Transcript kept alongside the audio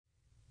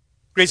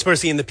Grace,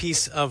 mercy, and the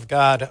peace of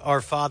God,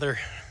 our Father,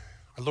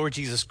 our Lord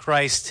Jesus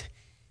Christ,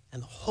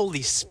 and the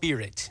Holy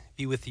Spirit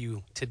be with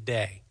you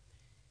today.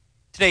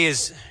 Today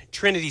is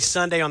Trinity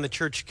Sunday on the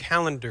church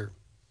calendar,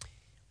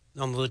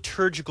 on the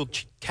liturgical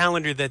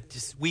calendar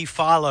that we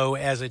follow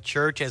as a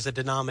church, as a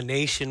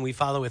denomination. We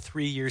follow a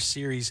 3-year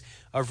series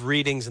of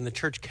readings, and the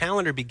church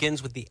calendar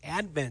begins with the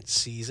Advent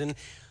season,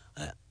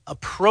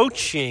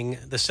 approaching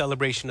the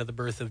celebration of the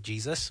birth of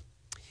Jesus.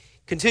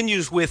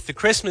 Continues with the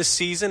Christmas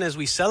season as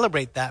we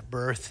celebrate that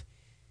birth.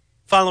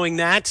 Following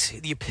that,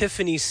 the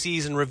Epiphany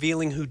season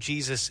revealing who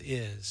Jesus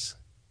is.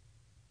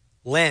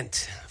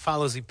 Lent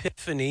follows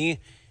Epiphany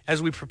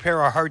as we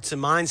prepare our hearts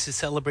and minds to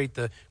celebrate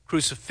the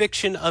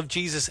crucifixion of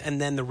Jesus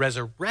and then the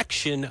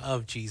resurrection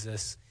of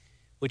Jesus,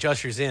 which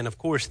ushers in, of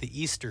course, the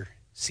Easter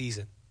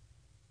season.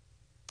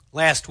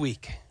 Last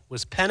week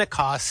was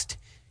Pentecost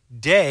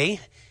Day,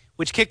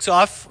 which kicks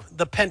off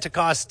the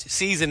Pentecost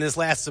season. This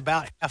lasts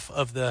about half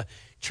of the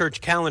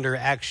church calendar,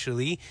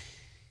 actually.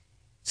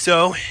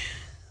 So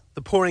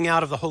the pouring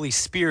out of the Holy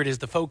Spirit is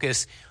the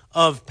focus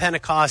of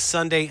Pentecost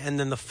Sunday, and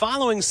then the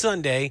following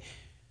Sunday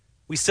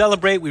we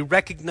celebrate, we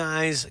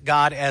recognize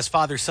God as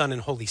Father, Son,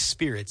 and Holy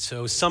Spirit.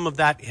 So some of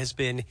that has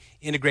been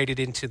integrated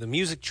into the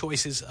music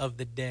choices of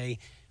the day,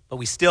 but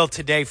we still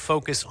today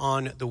focus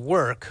on the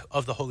work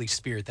of the Holy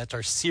Spirit. That's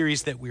our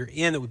series that we're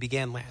in, that we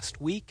began last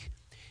week.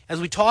 As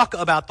we talk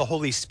about the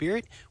Holy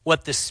Spirit,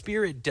 what the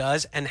Spirit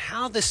does, and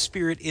how the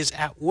Spirit is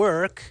at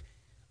work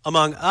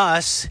among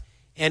us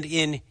and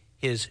in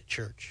His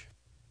church.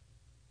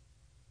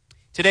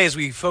 Today, as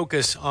we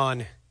focus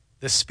on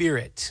the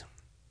Spirit,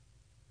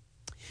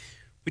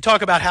 we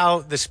talk about how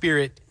the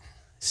Spirit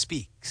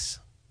speaks.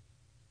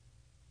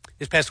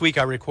 This past week,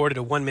 I recorded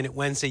a 1-Minute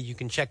Wednesday. You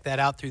can check that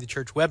out through the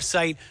church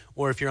website,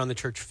 or if you're on the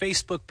church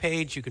Facebook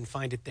page, you can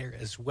find it there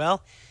as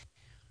well.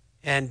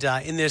 And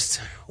in this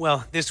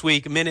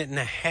week, 1.5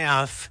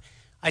 minutes,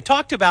 I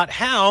talked about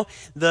how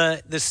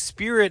the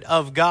Spirit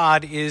of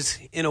God is,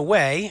 in a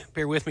way,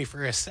 bear with me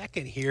for a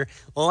second here,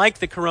 like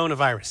the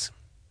coronavirus.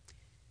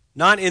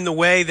 Not in the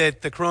way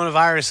that the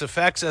coronavirus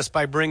affects us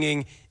by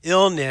bringing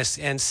illness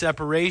and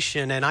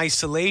separation and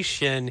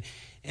isolation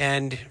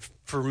and,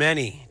 for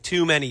many,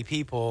 too many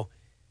people,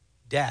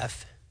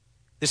 death.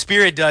 The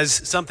Spirit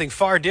does something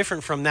far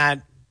different from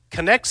that,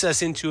 connects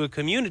us into a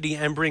community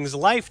and brings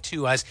life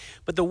to us.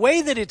 But the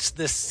way that it's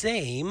the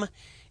same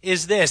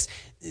is this.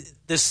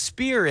 The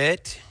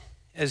Spirit,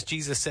 as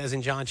Jesus says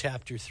in John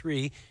chapter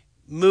 3,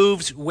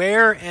 moves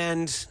where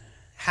and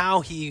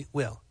how He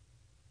will.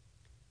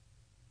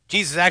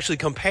 Jesus actually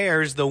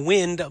compares the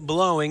wind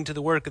blowing to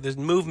the work of the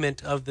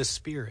movement of the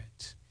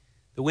Spirit.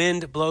 The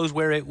wind blows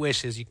where it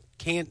wishes. You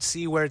can't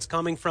see where it's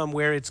coming from,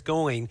 where it's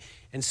going.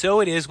 And so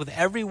it is with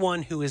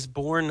everyone who is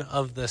born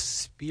of the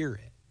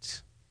Spirit.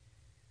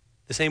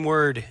 The same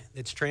word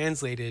that's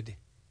translated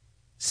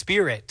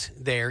spirit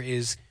there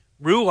is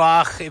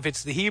ruach, if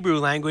it's the Hebrew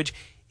language,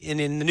 and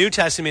in the New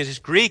Testament it's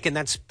Greek, and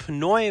that's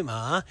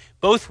pneuma.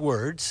 Both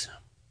words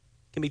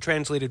can be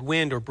translated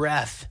wind or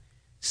breath,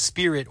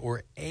 spirit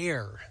or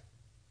air.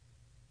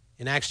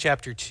 In Acts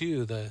chapter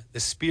 2, the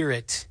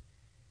Spirit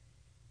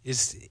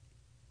is,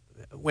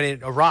 when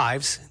it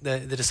arrives, the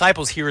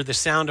disciples hear the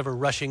sound of a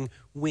rushing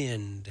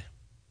wind.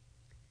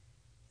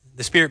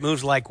 The Spirit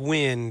moves like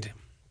wind.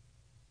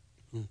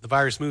 The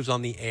virus moves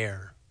on the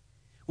air.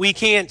 We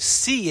can't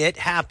see it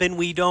happen.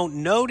 We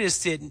don't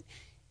notice it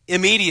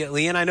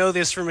immediately. And I know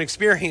this from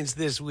experience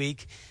this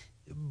week,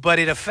 but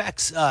it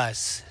affects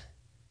us.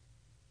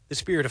 The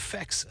Spirit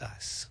affects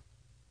us.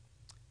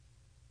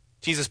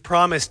 Jesus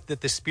promised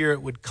that the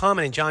Spirit would come.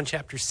 And in John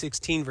chapter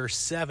 16, verse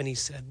 7, He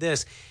said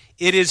this,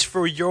 "It is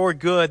for your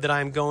good that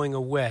I am going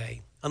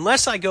away.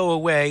 Unless I go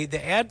away,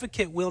 the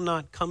advocate will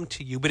not come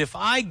to you. But if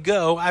I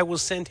go, I will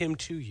send him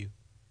to you."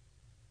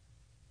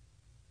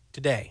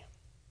 Today,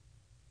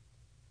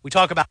 we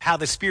talk about how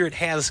the Spirit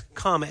has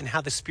come and how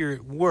the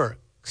Spirit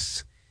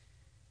works.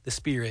 The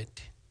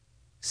Spirit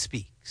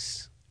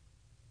speaks.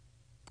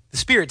 The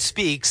Spirit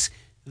speaks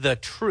the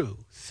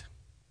truth.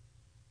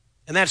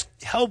 And that's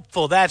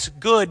helpful, that's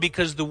good,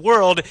 because the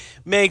world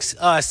makes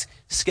us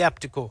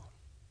skeptical.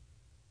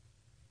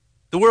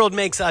 The world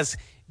makes us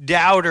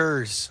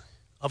doubters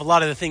of a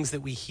lot of the things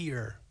that we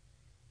hear.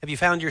 Have you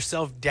found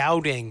yourself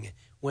doubting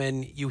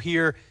when you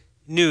hear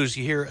news,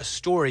 you hear a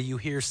story, you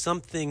hear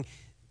something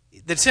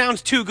that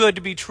sounds too good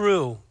to be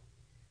true,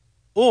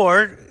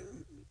 or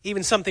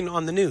even something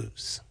on the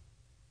news?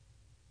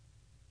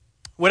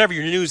 Whatever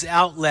your news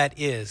outlet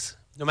is,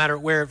 no matter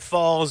where it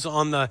falls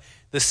on the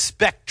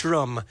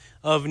spectrum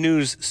of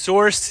news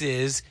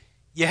sources,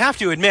 you have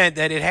to admit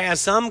that it has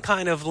some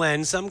kind of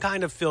lens, some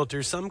kind of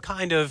filter, some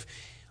kind of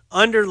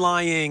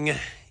underlying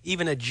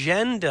even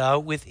agenda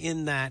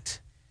within that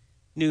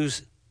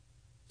news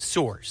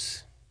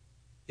source.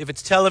 If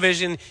it's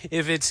television,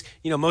 if it's,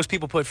 most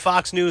people put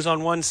Fox News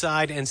on one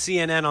side and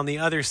CNN on the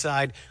other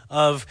side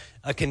of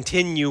a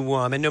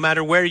continuum. And no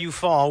matter where you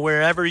fall,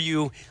 wherever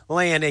you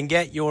land and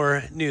get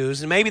your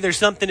news, and maybe there's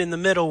something in the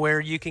middle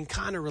where you can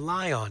kind of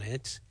rely on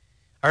it.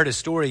 I heard a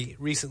story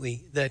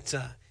recently that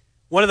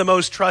One of the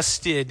most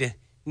trusted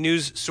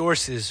news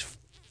sources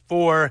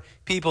for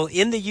people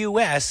in the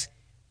U.S.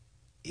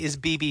 is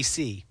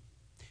BBC,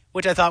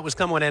 which I thought was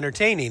somewhat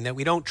entertaining, that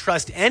we don't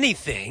trust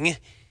anything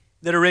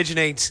that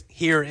originates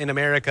here in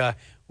America.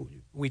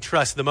 We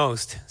trust the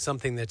most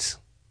something that's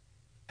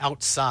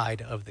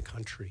outside of the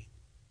country.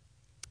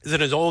 There's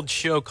an old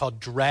show called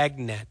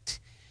Dragnet.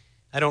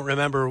 I don't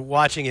remember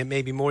watching it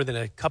maybe more than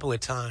a couple of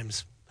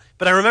times,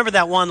 but I remember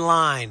that one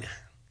line,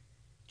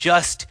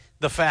 "Just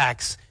the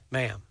facts,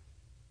 ma'am."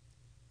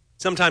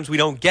 Sometimes we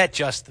don't get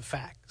just the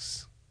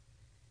facts.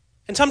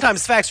 And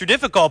sometimes facts are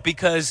difficult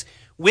because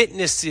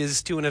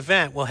witnesses to an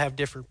event will have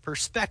different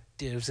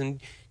perspectives,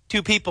 and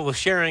two people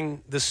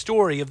sharing the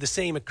story of the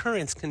same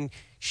occurrence can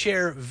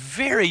share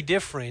very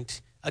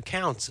different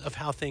accounts of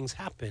how things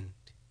happened.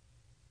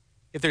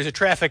 If there's a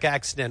traffic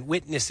accident,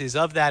 witnesses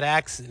of that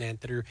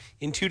accident that are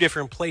in two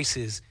different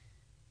places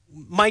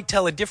might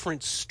tell a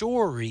different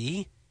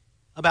story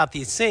about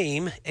the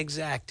same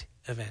exact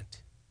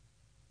event.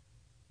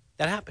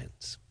 That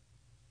happens.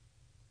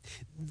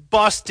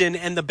 Boston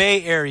and the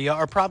Bay Area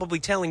are probably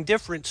telling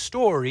different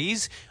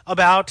stories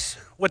about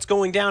what's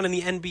going down in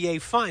the NBA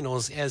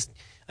Finals as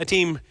a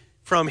team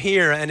from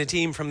here and a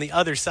team from the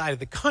other side of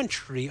the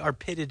country are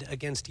pitted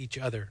against each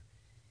other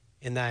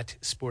in that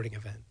sporting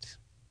event.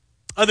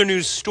 Other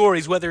news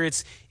stories, whether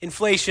it's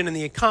inflation in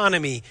the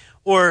economy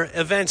or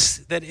events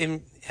that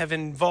have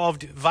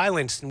involved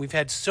violence, and we've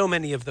had so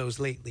many of those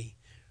lately,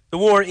 the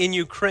war in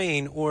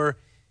Ukraine, or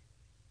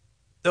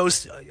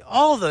those,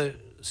 all the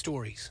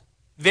stories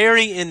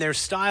vary in their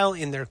style,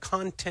 in their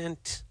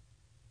content.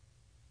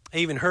 I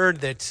even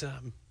heard that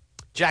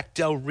Jack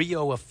Del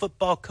Rio, a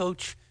football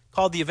coach,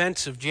 called the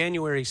events of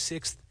January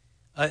 6th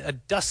a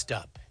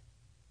dust-up,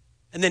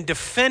 and then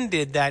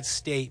defended that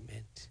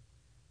statement.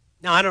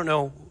 Now, I don't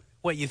know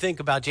what you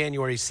think about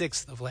January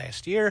 6th of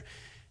last year,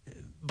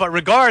 but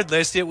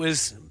regardless, it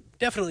was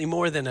definitely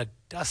more than a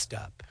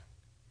dust-up.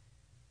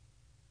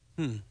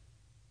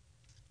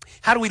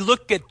 How do we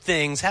look at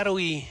things? How do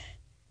we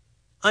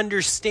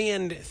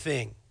understand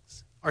things?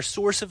 Our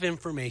source of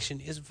information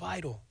is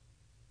vital.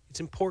 It's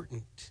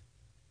important.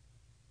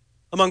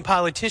 Among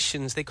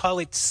politicians, they call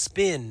it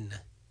spin,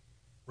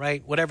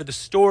 right? Whatever the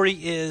story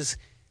is,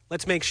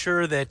 let's make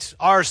sure that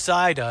our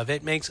side of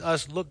it makes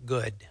us look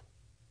good.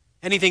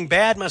 Anything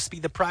bad must be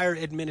the prior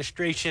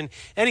administration.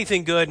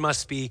 Anything good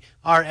must be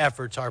our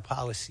efforts, our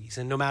policies.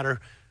 And no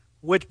matter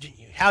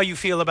how you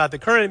feel about the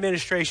current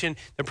administration,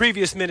 the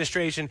previous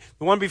administration,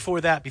 the one before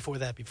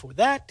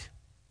that,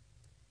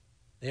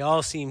 they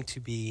all seem to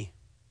be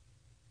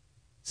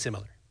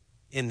similar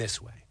in this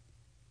way.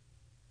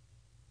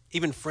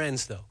 Even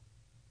friends, though.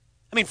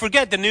 I mean,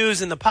 forget the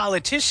news and the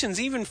politicians,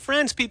 even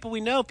friends, people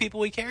we know, people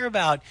we care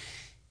about.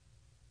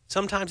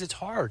 Sometimes it's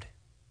hard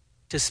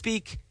to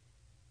speak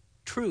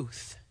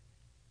truth.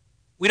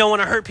 We don't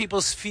want to hurt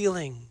people's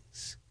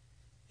feelings.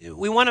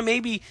 We want to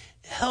maybe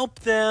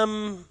help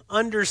them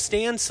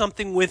understand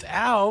something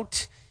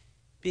without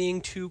being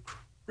too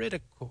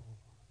critical.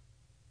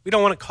 We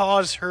don't want to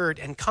cause hurt,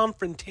 and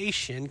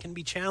confrontation can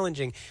be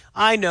challenging.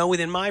 I know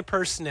within my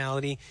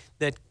personality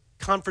that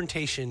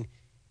confrontation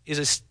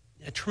is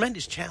a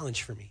tremendous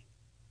challenge for me.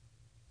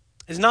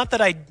 It's not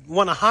that I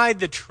want to hide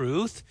the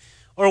truth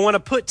or want to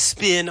put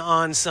spin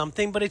on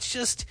something, but it's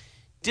just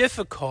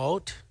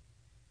difficult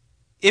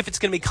if it's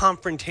going to be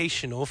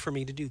confrontational for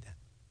me to do that.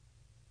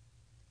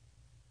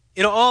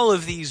 In all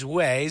of these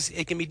ways,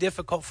 it can be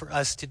difficult for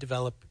us to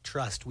develop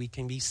trust. We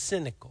can be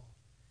cynical.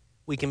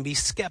 We can be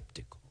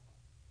skeptical.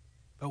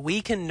 But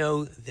we can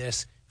know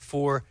this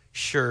for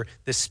sure.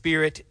 The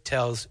Spirit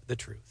tells the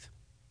truth.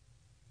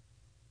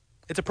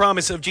 It's a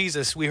promise of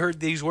Jesus. We heard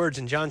these words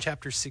in John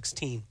chapter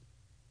 16.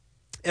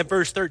 At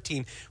verse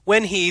 13,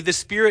 when He, the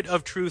Spirit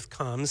of truth,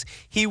 comes,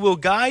 He will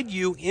guide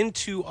you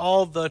into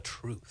all the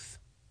truth.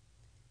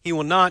 He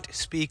will not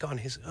speak on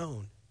His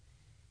own.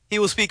 He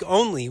will speak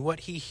only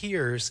what He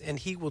hears, and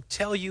He will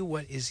tell you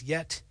what is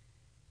yet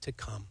to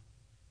come.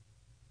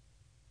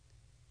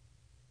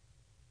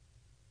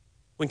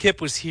 When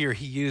Kip was here,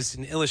 he used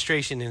an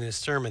illustration in his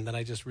sermon that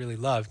I just really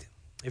loved.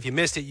 If you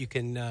missed it, you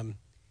can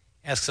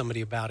ask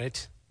somebody about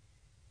it.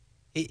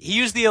 He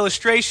used the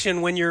illustration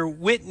when you're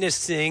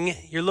witnessing,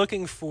 you're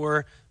looking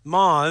for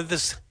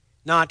moths,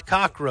 not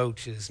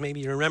cockroaches. Maybe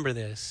you remember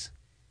this.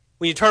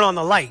 When you turn on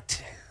the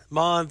light,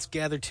 moths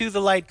gather to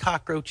the light,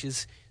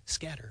 cockroaches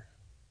scatter.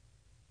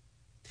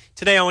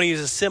 Today I want to use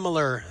a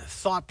similar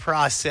thought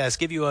process,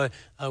 give you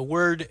a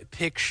word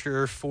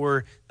picture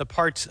for the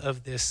parts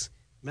of this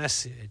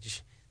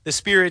message. The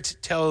Spirit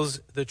tells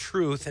the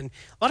truth. And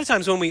a lot of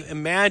times when we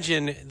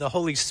imagine the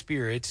Holy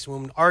Spirit,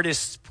 when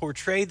artists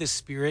portray the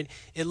Spirit,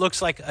 it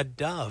looks like a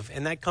dove.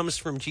 And that comes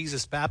from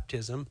Jesus'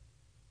 baptism.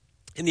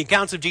 In the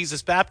accounts of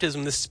Jesus'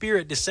 baptism, the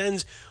Spirit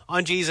descends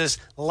on Jesus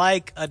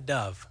like a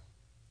dove.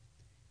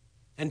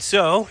 And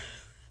so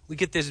we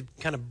get this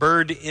kind of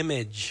bird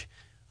image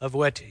of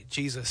what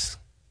the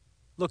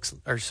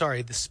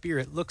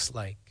Spirit looks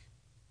like.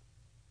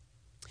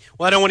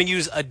 Well, I don't want to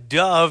use a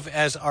dove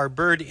as our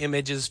bird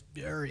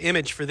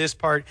image for this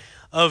part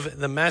of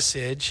the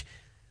message.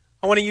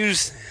 I want to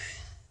use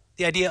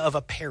the idea of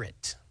a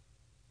parrot.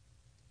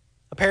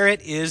 A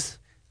parrot is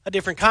a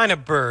different kind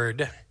of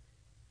bird,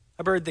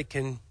 a bird that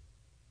can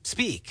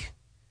speak.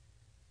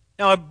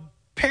 Now, a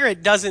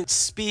parrot doesn't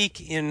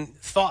speak in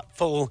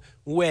thoughtful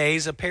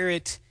ways. A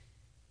parrot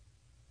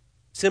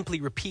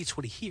simply repeats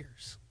what he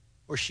hears,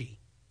 or she.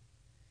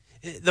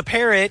 The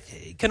parrot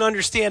can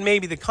understand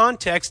maybe the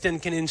context and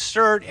can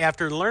insert,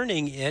 after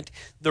learning it,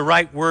 the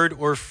right word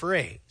or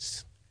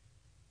phrase.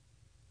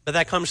 But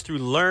that comes through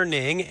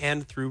learning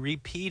and through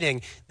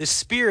repeating. The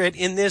Spirit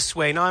in this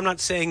way, now I'm not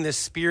saying the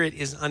Spirit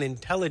is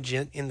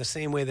unintelligent in the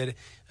same way that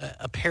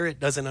a parrot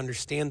doesn't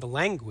understand the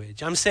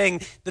language. I'm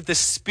saying that the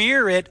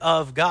Spirit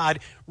of God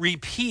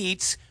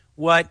repeats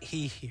what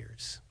he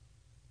hears.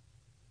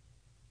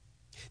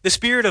 The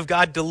Spirit of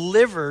God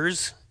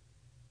delivers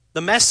the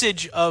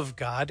message of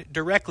God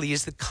directly,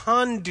 is the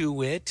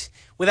conduit,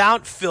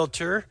 without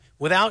filter,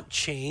 without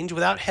change,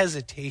 without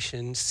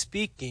hesitation,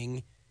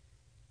 speaking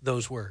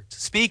those words,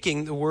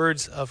 speaking the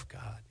words of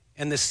God.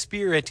 And the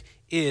Spirit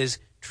is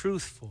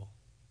truthful.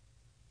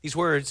 These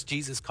words,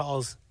 Jesus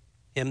calls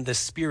him the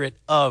Spirit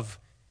of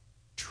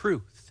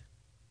truth.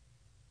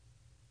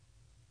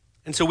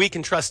 And so we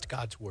can trust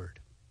God's word.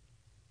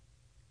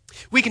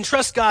 We can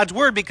trust God's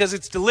word because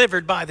it's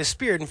delivered by the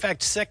Spirit. In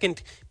fact, 2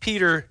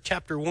 Peter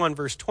chapter 1,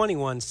 verse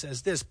 21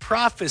 says this: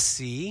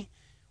 prophecy,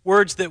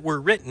 words that were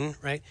written,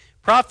 right?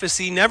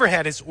 Prophecy never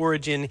had its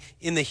origin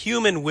in the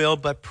human will,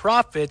 but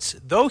prophets,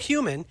 though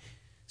human,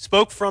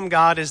 spoke from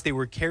God as they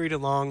were carried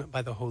along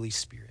by the Holy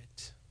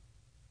Spirit.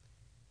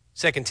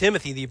 2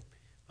 Timothy, the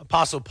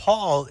Apostle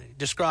Paul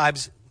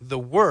describes the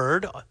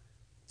word,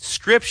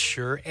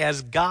 Scripture,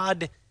 as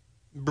God-breathed.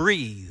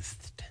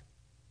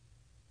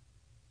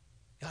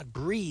 God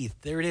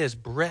breathed. There it is,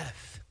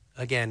 breath.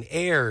 Again,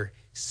 air,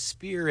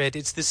 Spirit.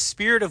 It's the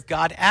Spirit of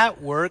God at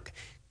work,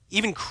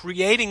 even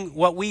creating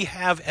what we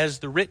have as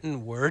the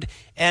written word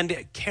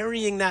and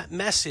carrying that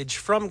message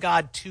from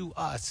God to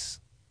us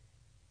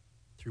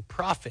through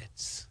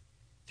prophets,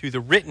 through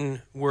the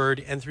written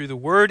word, and through the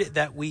word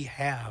that we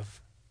have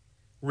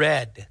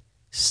read,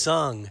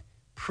 sung,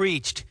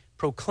 preached,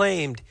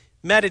 proclaimed,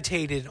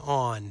 meditated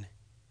on.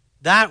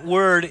 That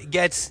word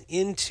gets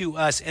into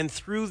us, and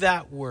through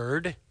that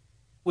word,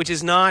 which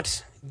is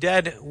not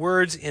dead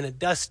words in a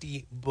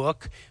dusty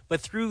book, but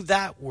through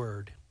that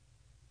word,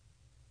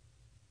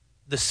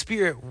 the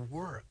Spirit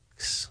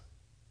works.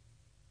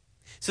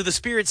 So the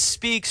Spirit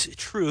speaks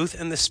truth,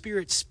 and the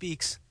Spirit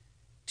speaks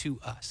to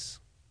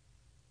us.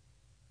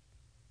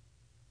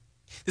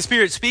 The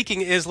Spirit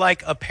speaking is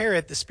like a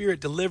parrot. The Spirit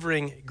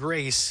delivering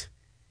grace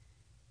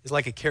is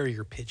like a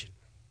carrier pigeon.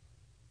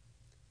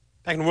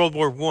 Back in World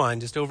War I,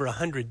 just over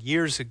 100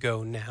 years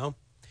ago now,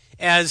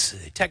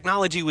 as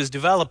technology was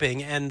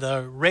developing and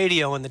the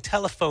radio and the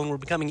telephone were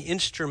becoming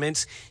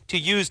instruments to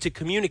use to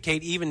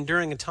communicate even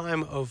during a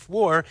time of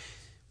war,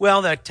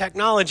 well, that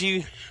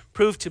technology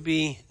proved to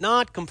be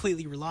not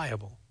completely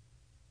reliable.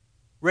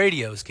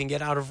 Radios can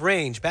get out of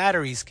range,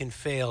 batteries can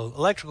fail,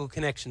 electrical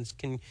connections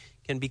can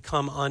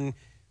become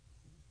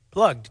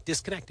unplugged,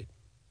 disconnected.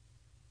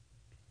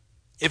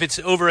 If it's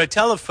over a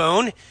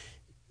telephone,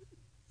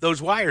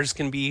 those wires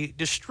can be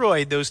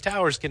destroyed, those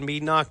towers can be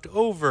knocked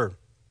over.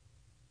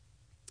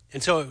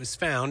 And so it was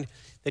found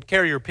that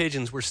carrier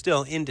pigeons were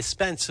still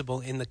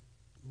indispensable in the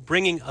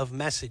bringing of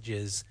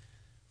messages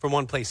from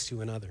one place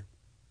to another.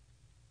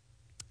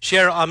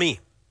 Cher Ami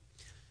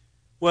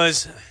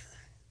was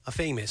a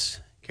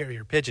famous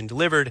carrier pigeon,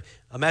 delivered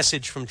a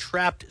message from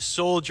trapped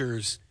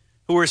soldiers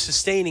who were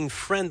sustaining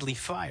friendly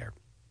fire.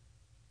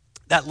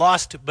 That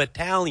lost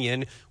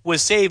battalion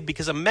was saved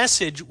because a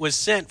message was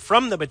sent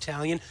from the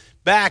battalion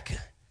back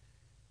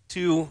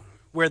to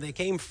where they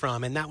came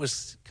from, and that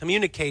was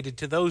communicated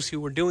to those who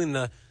were doing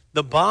the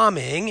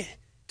bombing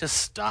to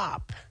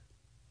stop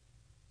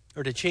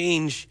or to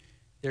change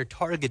their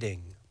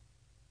targeting.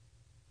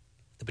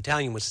 The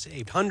battalion was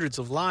saved. Hundreds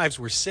of lives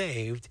were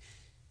saved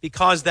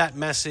because that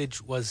message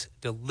was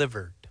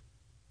delivered.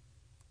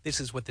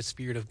 This is what the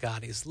Spirit of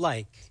God is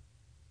like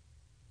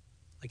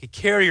a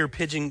carrier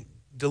pigeon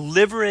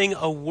delivering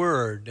a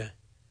word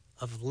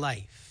of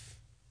life.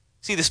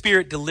 See, the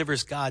Spirit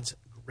delivers God's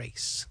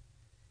grace.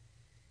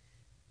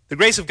 The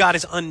grace of God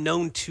is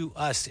unknown to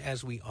us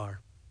as we are.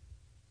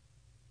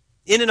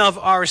 In and of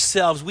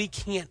ourselves, we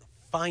can't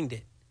find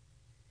it.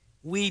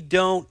 We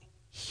don't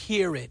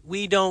hear it.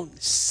 We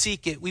don't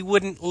seek it. We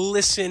wouldn't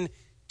listen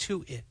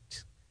to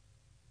it.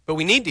 But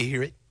we need to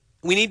hear it.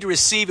 We need to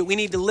receive it. We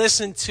need to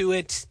listen to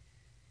it.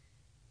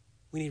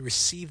 We need to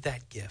receive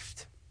that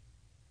gift.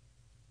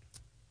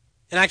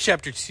 In Acts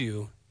chapter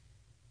 2,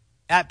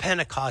 at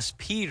Pentecost,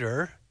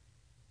 Peter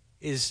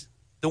is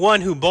the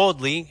one who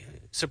boldly,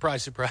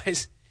 surprise,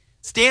 surprise,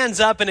 stands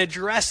up and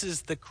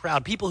addresses the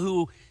crowd. People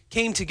who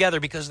came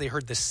together because they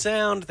heard the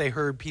sound, they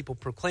heard people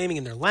proclaiming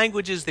in their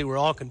languages, they were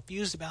all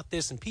confused about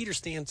this, and Peter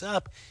stands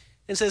up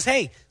and says,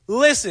 hey,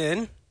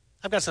 listen,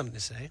 I've got something to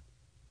say.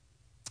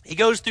 He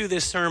goes through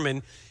this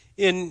sermon,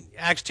 in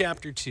Acts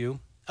chapter 2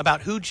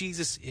 about who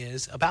Jesus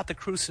is, about the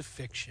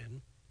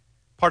crucifixion,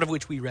 part of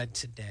which we read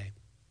today.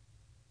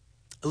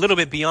 A little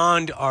bit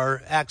beyond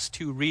our Acts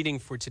 2 reading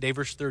for today,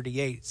 verse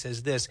 38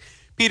 says this: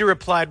 Peter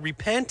replied,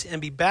 "Repent and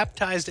be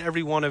baptized,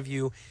 every one of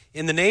you,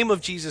 in the name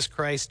of Jesus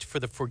Christ for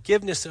the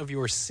forgiveness of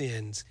your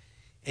sins,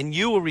 and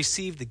you will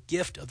receive the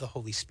gift of the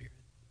Holy Spirit."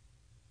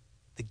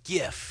 The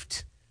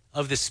gift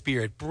of the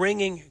Spirit,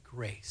 bringing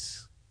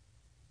grace.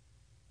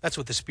 That's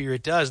what the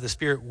Spirit does. The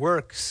Spirit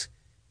works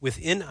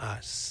within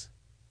us,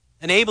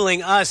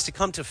 enabling us to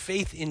come to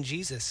faith in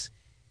Jesus,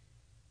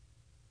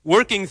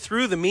 working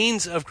through the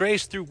means of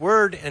grace through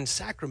word and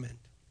sacrament.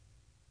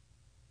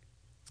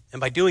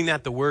 And by doing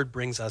that, the word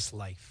brings us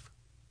life.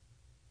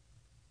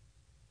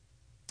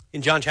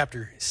 In John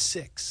chapter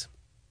 6,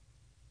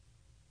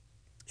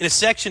 in a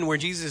section where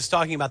Jesus is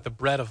talking about the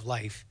bread of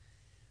life,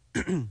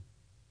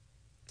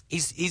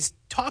 he's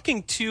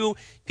talking to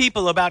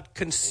people about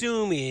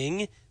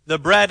consuming the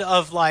bread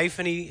of life,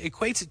 and he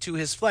equates it to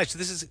his flesh.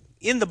 This is,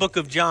 in the book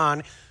of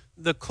John,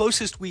 the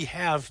closest we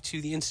have to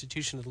the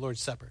institution of the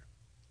Lord's Supper.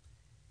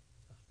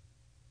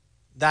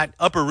 That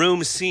upper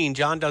room scene,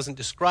 John doesn't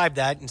describe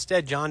that.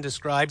 Instead, John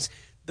describes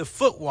the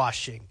foot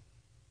washing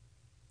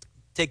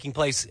taking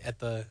place at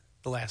the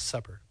Last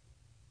Supper.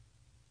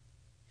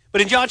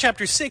 But in John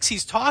chapter 6,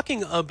 he's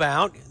talking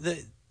about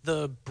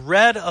the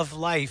bread of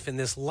life and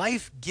this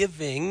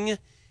life-giving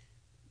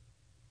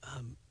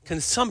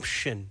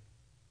consumption.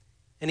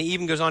 And he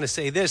even goes on to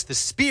say this: the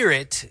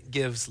Spirit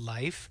gives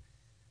life,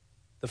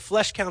 the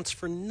flesh counts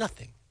for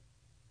nothing.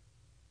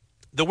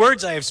 The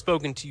words I have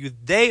spoken to you,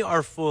 they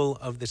are full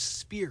of the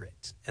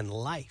Spirit and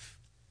life.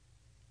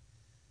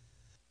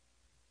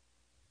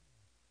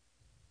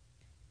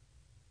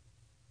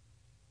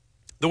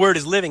 The word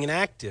is living and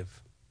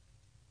active.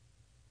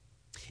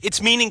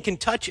 Its meaning can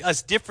touch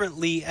us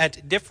differently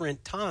at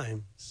different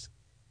times.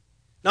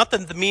 Not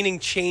that the meaning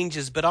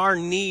changes, but our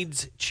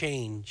needs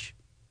change.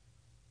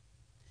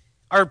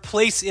 Our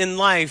place in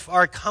life,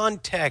 our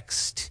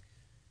context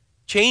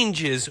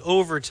changes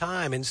over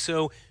time. And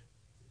so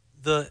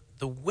the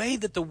way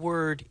that the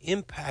word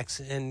impacts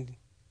and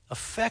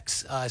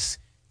affects us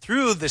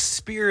through the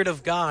Spirit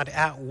of God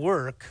at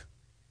work,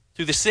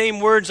 through the same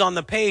words on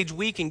the page,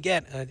 we can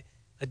get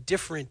a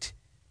different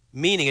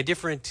meaning, a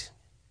different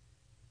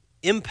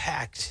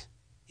impact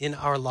in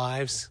our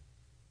lives,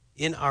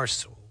 in our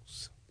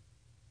souls.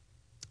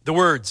 The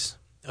words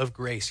of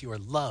grace: you are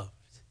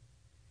loved,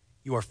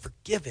 you are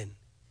forgiven,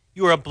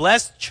 you are a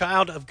blessed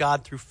child of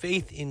God through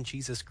faith in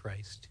Jesus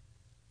Christ.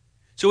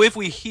 So if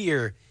we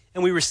hear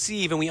and we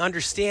receive and we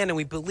understand and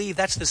we believe,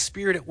 that's the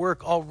Spirit at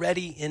work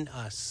already in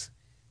us.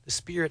 The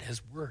Spirit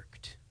has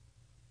worked.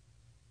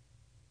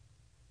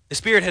 The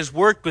Spirit has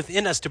worked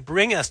within us to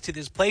bring us to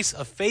this place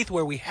of faith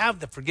where we have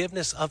the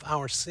forgiveness of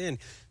our sin.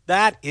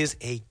 That is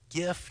a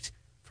gift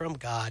from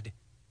God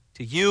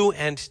to you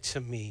and to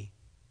me.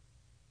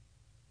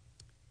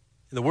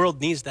 And the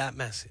world needs that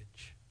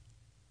message.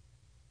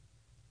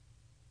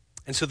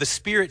 And so the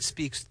Spirit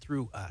speaks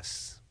through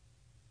us.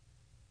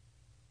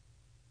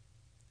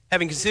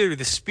 Having considered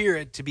the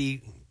Spirit to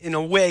be in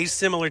a way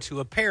similar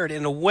to a parrot,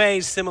 in a way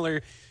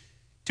similar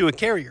to a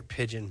carrier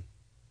pigeon,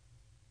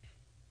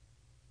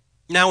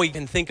 now we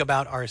can think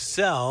about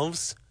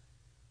ourselves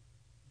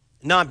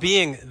not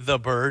being the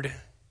bird,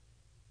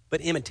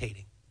 but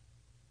imitating,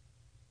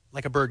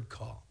 like a bird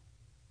call.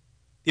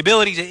 The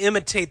ability to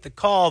imitate the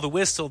call, the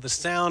whistle, the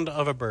sound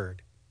of a bird.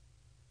 Do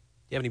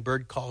you have any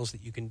bird calls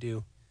that you can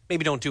do?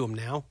 Maybe don't do them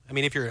now. I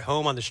mean, if you're at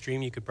home on the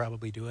stream, you could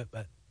probably do it,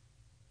 but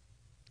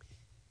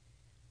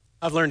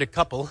I've learned a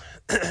couple.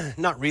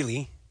 Not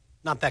really,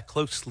 not that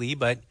closely,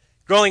 but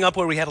growing up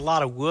where we had a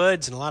lot of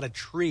woods and a lot of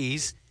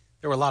trees,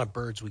 there were a lot of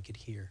birds we could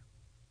hear.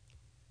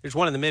 There's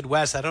one in the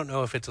Midwest. I don't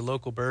know if it's a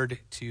local bird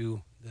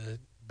to the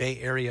Bay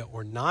Area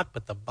or not,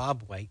 but the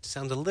bobwhite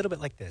sounds a little bit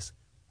like this.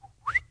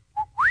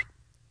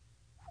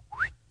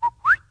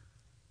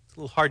 It's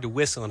a little hard to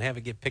whistle and have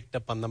it get picked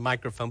up on the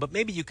microphone, but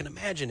maybe you can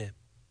imagine it.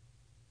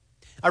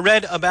 I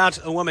read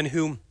about a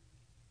woman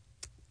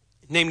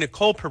named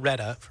Nicole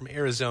Peretta from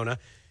Arizona,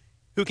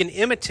 who can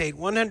imitate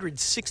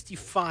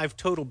 165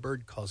 total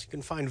bird calls. You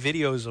can find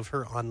videos of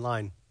her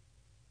online.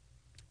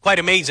 Quite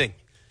amazing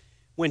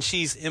when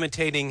she's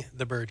imitating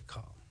the bird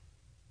call.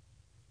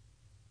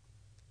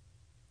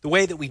 The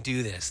way that we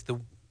do this,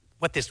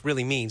 what this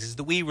really means is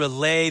that we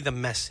relay the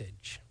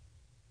message.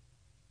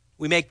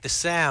 We make the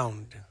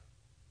sound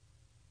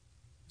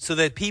so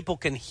that people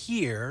can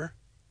hear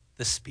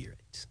the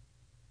Spirit.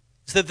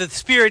 So that the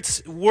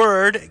Spirit's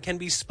word can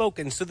be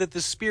spoken, so that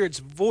the Spirit's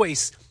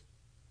voice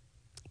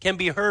can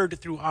be heard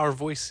through our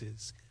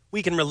voices.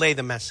 We can relay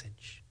the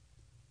message.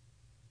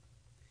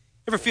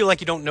 Ever feel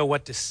like you don't know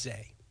what to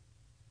say?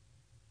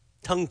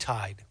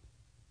 Tongue-tied.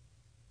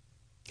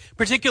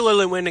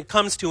 Particularly when it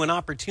comes to an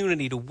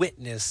opportunity to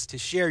witness, to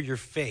share your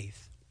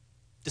faith,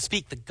 to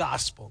speak the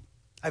gospel.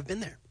 I've been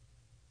there.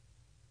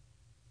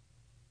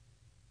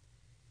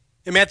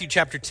 In Matthew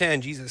chapter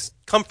 10, Jesus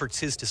comforts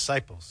his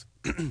disciples.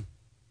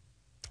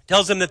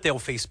 Tells them that they'll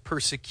face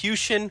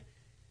persecution,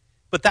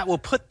 But that will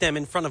put them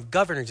in front of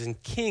governors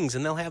and kings,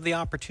 and they'll have the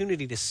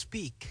opportunity to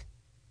speak.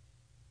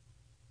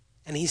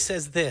 And he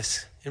says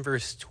this in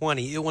verse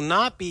 20, "It will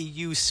not be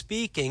you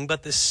speaking,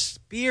 but the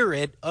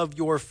Spirit of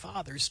your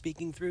Father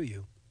speaking through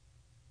you."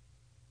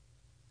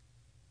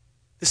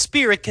 The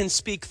Spirit can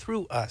speak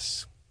through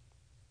us.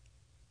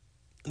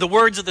 The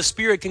words of the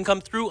Spirit can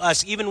come through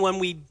us even when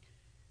we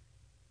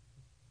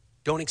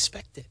don't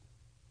expect it.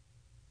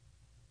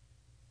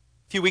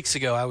 A few weeks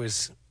ago, I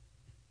was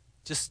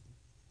just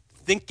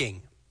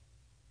thinking.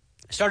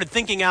 I started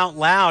thinking out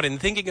loud and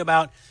thinking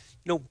about,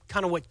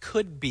 kind of what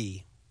could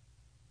be.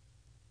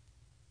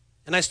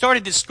 And I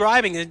started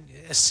describing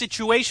a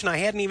situation I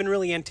hadn't even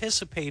really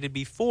anticipated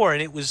before,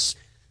 and it was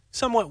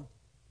somewhat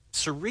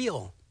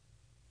surreal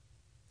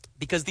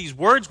because these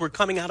words were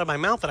coming out of my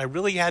mouth that I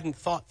really hadn't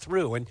thought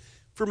through. And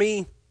for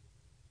me,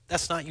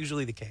 that's not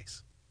usually the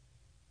case.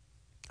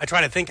 I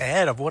try to think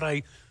ahead of what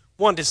I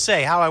want to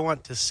say, how I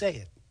want to say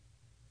it.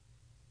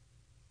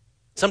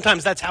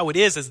 Sometimes that's how it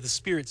is as the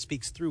Spirit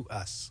speaks through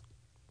us.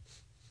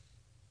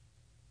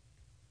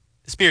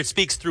 The Spirit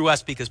speaks through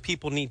us because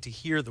people need to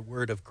hear the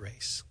word of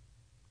grace.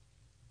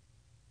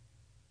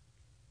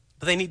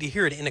 But they need to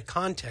hear it in a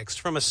context,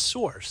 from a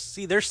source.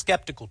 See, they're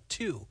skeptical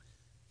too,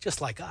 just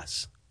like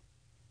us.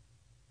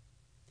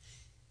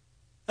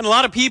 And a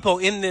lot of people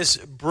in this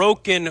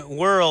broken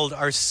world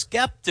are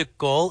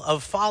skeptical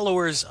of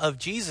followers of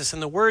Jesus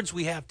and the words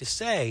we have to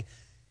say.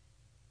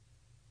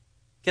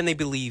 Can they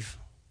believe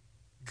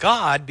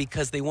God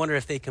because they wonder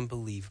if they can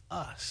believe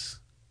us?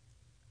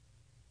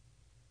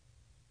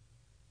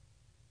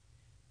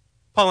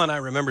 Paul and I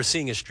remember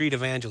seeing a street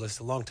evangelist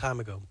a long time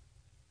ago.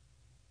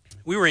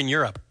 We were in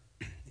Europe,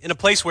 in a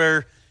place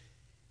where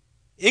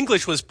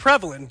English was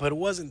prevalent, but it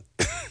wasn't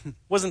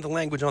the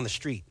language on the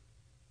street.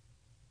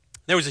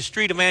 There was a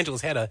street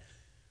evangelist, had a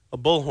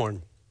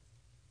bullhorn,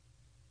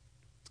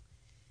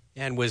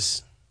 and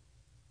was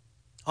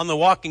on the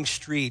walking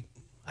street,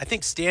 I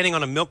think standing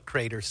on a milk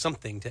crate or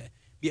something, to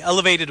be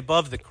elevated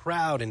above the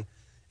crowd,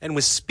 and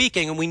was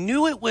speaking. And we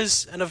knew it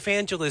was an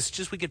evangelist,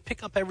 just we could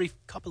pick up every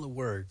couple of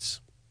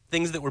words,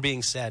 things that were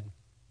being said.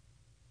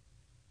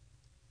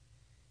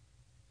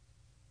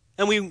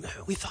 And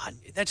we thought,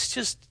 that's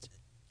just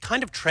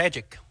kind of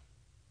tragic,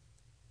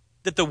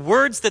 that the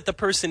words that the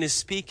person is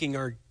speaking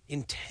are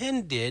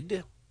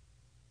intended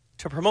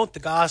to promote the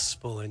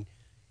gospel and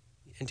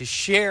to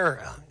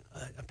share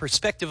a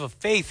perspective of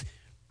faith.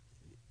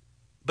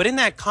 But in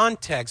that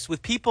context,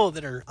 with people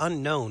that are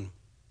unknown,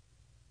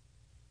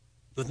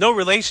 with no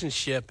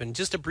relationship and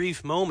just a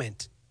brief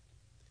moment,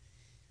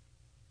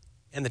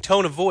 and the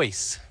tone of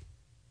voice,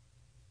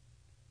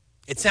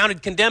 it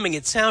sounded condemning,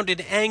 it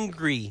sounded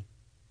angry.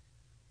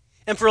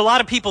 And for a lot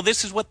of people,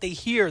 this is what they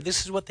hear,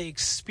 this is what they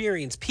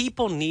experience.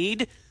 People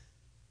need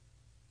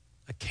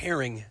a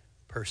caring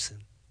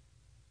person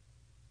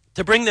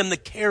to bring them the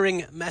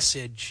caring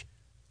message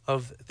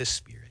of the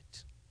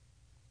Spirit.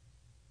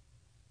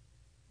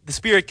 The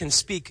Spirit can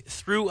speak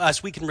through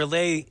us. We can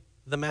relay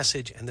the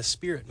message, and the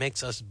Spirit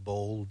makes us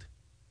bold.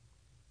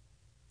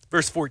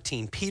 Verse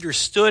 14, Peter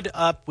stood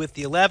up with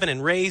the 11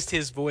 and raised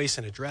his voice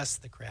and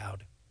addressed the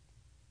crowd.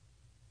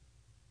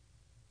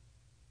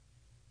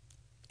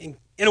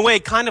 In a way,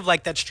 kind of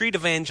like that street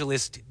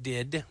evangelist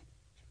did.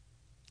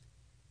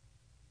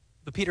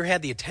 But Peter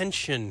had the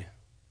attention,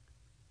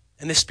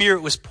 and the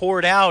Spirit was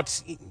poured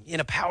out in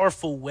a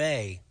powerful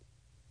way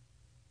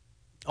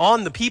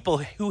on the people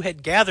who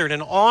had gathered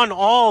and on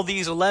all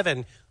these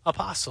 11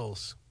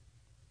 apostles.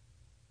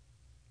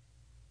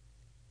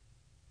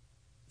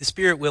 The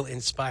Spirit will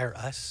inspire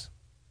us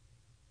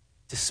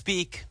to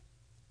speak,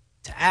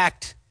 to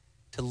act,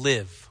 to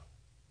live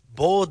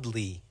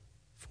boldly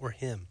for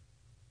Him.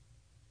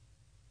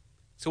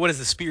 So what is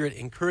the Spirit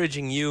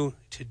encouraging you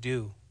to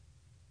do?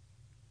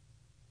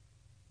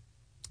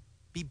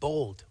 Be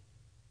bold.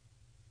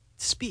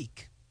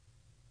 Speak.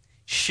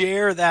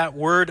 Share that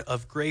word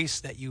of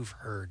grace that you've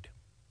heard.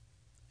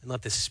 And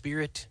let the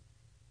Spirit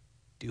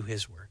do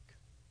His work.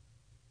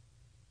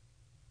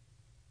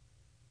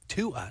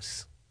 To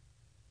us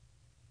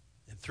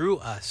and through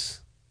us,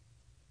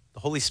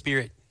 the Holy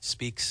Spirit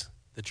speaks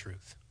the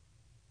truth.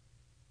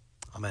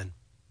 Amen.